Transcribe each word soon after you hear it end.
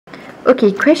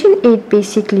Okay, question 8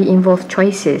 basically involves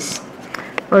choices.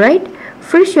 Alright,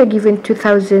 first you're given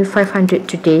 2,500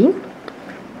 today,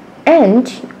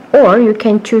 or you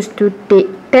can choose to take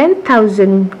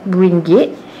 10,000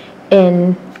 ringgit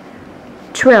in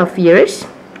 12 years.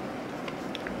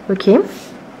 Okay,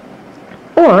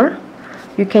 or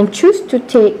you can choose to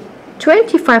take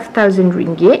 25,000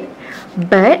 ringgit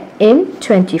but in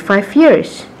 25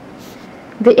 years.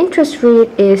 The interest rate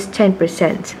is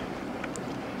 10%.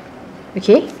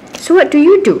 Okay, so what do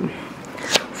you do?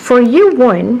 For year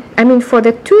 1,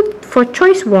 for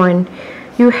choice 1,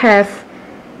 you have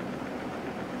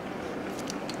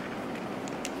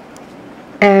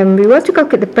we want to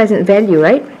calculate the present value,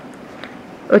 right?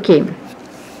 Okay,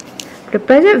 the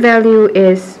present value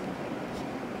is,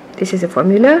 this is a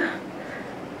formula,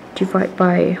 divide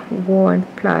by 1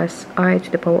 plus I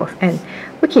to the power of n.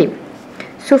 Okay,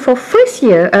 so for first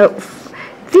year,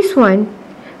 this one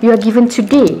you are given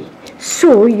today,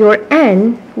 so your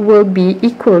n will be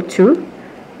equal to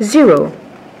 0,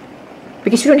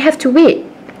 because you don't have to wait.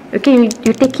 Okay,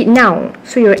 you take it now,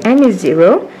 so your n is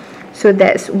 0, so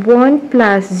that's 1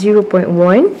 plus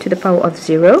 0.1 to the power of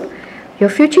 0. Your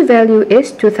future value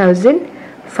is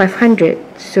 2,500.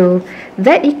 So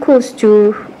that equals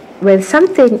to, when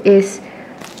something is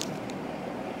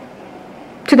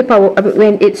to the power,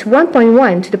 when it's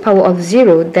 1.1 to the power of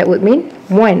 0, that would mean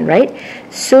 1, right?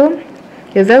 So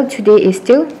your value today is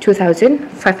still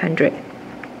 2,500.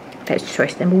 That's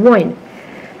choice number 1.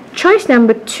 Choice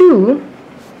number 2,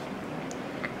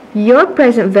 your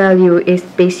present value is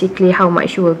basically how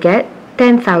much you will get,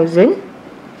 10,000,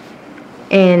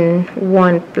 and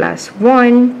 1 plus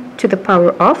 1 to the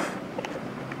power of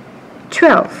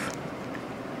 12.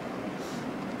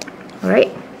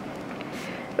 Alright?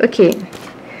 Okay,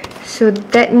 so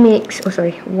that makes,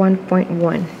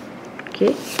 1.1.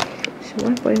 Okay, so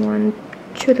 1.1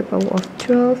 to the power of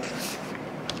 12.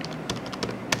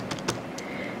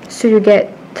 So you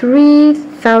get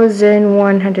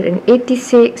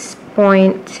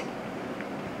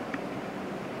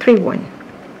 3,186.31,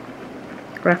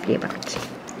 roughly about.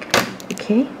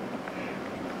 Okay,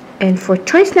 and for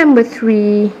choice number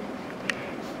 3,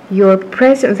 your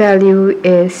present value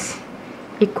is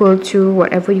equal to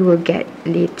whatever you will get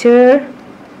later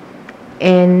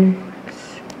in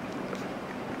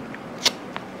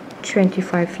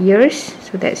 25 years,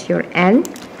 so that's your n.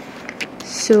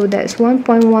 So that's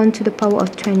 1.1 to the power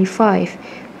of 25.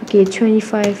 Okay,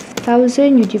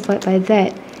 25,000, you divide by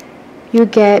that, you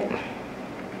get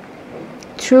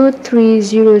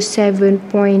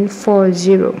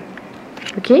 2307.40.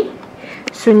 Okay,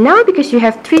 so now because you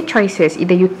have 3 choices,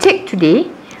 either you take today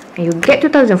and you get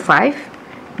 2005,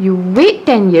 you wait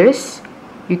 10 years,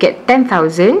 you get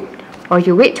 10,000, or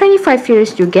you wait 25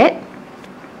 years, you get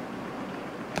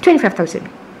 25,000.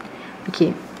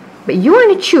 Okay, but you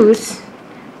want to choose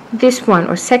this one,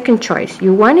 or second choice.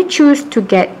 You want to choose to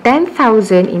get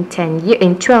 10,000 in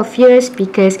 12 years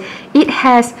because it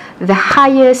has the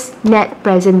highest net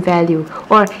present value,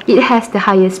 or it has the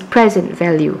highest present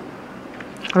value.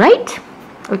 Alright?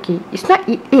 Okay, it's not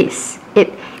it is,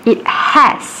 it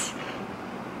has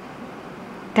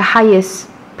the highest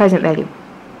present value.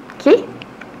 Okay?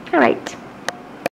 Alright.